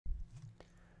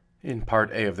In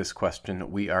part A of this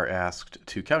question, we are asked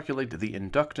to calculate the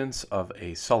inductance of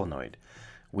a solenoid.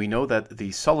 We know that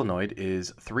the solenoid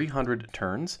is 300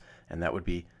 turns, and that would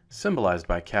be symbolized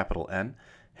by capital N,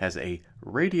 has a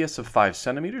radius of 5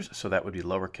 centimeters, so that would be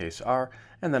lowercase r,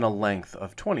 and then a length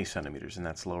of 20 centimeters, and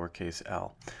that's lowercase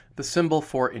l. The symbol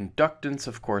for inductance,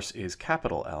 of course, is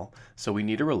capital L, so we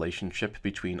need a relationship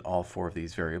between all four of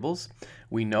these variables.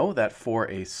 We know that for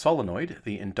a solenoid,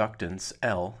 the inductance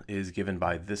L is given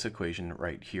by this equation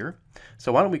right here.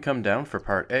 So why don't we come down for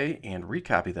part A and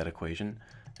recopy that equation,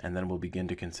 and then we'll begin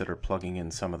to consider plugging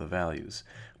in some of the values.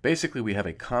 Basically, we have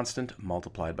a constant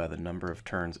multiplied by the number of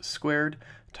turns squared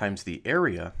times the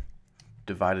area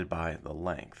divided by the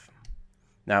length.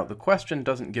 Now, the question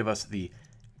doesn't give us the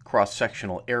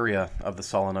cross-sectional area of the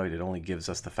solenoid. It only gives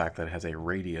us the fact that it has a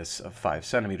radius of 5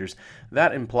 centimeters.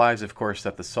 That implies, of course,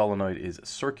 that the solenoid is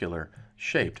circular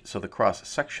shaped. So the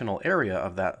cross-sectional area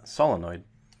of that solenoid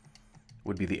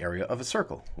would be the area of a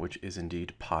circle, which is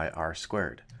indeed pi r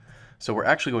squared. So we're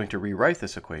actually going to rewrite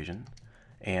this equation,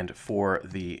 and for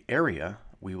the area,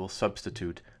 we will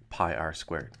substitute pi r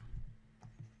squared.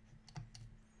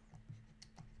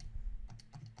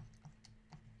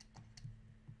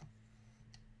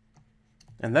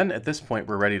 And then at this point,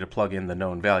 we're ready to plug in the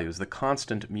known values. The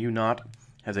constant mu naught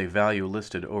has a value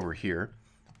listed over here,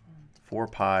 4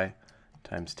 pi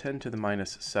times 10 to the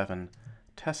minus 7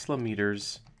 Tesla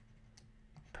meters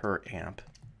per amp.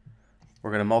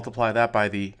 We're going to multiply that by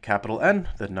the capital N,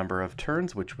 the number of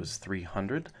turns, which was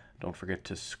 300. Don't forget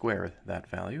to square that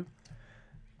value,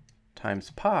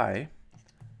 times pi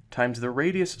times the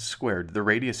radius squared. The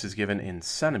radius is given in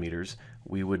centimeters.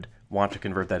 We would want to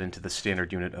convert that into the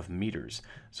standard unit of meters.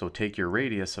 So take your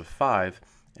radius of 5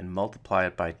 and multiply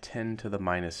it by 10 to the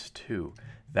minus 2.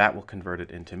 That will convert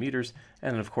it into meters.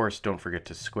 And of course, don't forget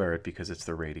to square it because it's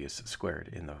the radius squared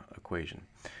in the equation.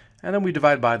 And then we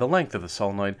divide by the length of the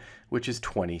solenoid, which is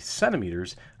 20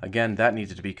 centimeters. Again, that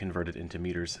needs to be converted into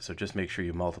meters, so just make sure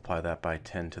you multiply that by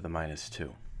 10 to the minus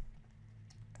 2.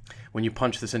 When you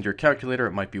punch this into your calculator,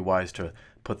 it might be wise to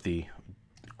put the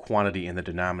quantity in the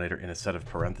denominator in a set of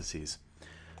parentheses.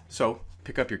 So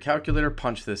pick up your calculator,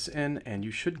 punch this in, and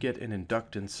you should get an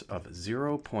inductance of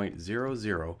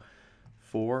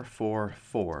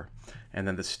 0.00444, and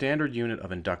then the standard unit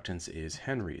of inductance is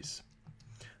henries.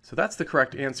 So that's the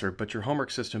correct answer, but your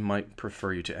homework system might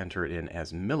prefer you to enter it in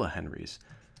as millihenries.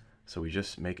 So we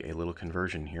just make a little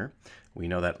conversion here. We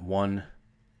know that 1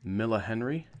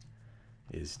 millihenry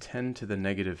is 10 to the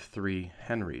negative 3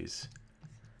 henries.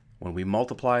 When we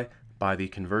multiply by the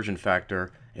conversion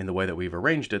factor in the way that we've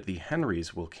arranged it, the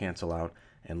henries will cancel out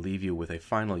and leave you with a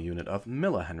final unit of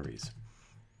millihenries.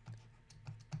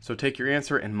 So take your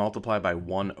answer and multiply by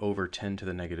 1 over 10 to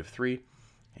the negative 3,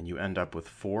 and you end up with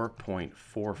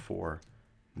 4.44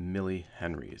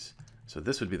 millihenries. So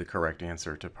this would be the correct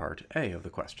answer to part A of the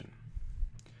question.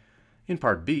 In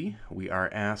part B, we are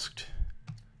asked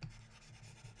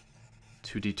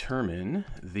to determine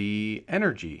the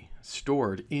energy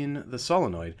stored in the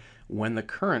solenoid when the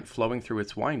current flowing through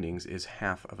its windings is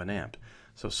half of an amp.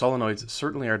 So solenoids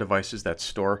certainly are devices that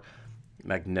store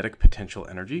magnetic potential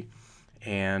energy,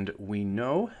 and we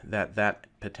know that that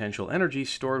potential energy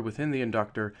stored within the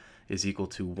inductor is equal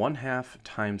to 1/2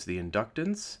 times the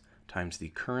inductance times the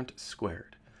current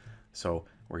squared. So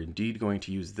we're indeed going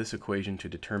to use this equation to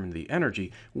determine the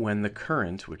energy when the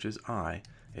current, which is I,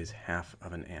 is half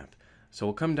of an amp. So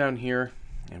we'll come down here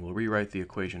and we'll rewrite the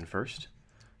equation first.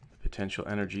 The potential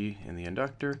energy in the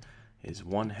inductor is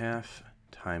 1/2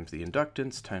 times the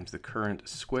inductance times the current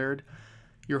squared.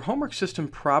 Your homework system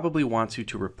probably wants you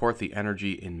to report the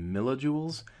energy in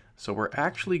millijoules, so we're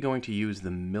actually going to use the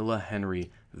millihenry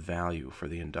value for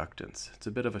the inductance. It's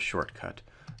a bit of a shortcut.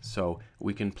 So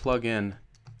we can plug in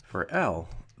for L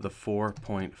the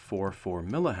 4.44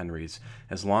 millihenries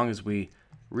as long as we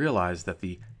realize that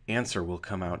the answer will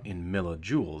come out in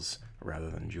millijoules rather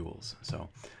than joules. So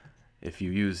if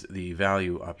you use the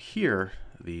value up here,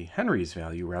 the henries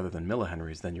value rather than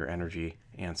millihenries, then your energy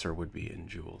answer would be in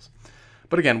joules.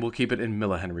 But again, we'll keep it in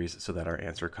millihenries so that our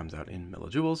answer comes out in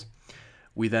millijoules.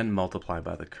 We then multiply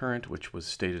by the current, which was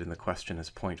stated in the question as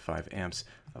 0.5 amps.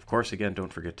 Of course, again,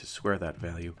 don't forget to square that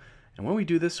value. And when we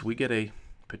do this, we get a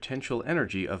potential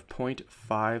energy of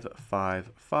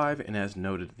 0.555, and as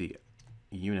noted, the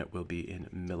unit will be in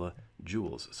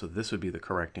millijoules. So this would be the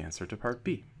correct answer to part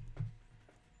B.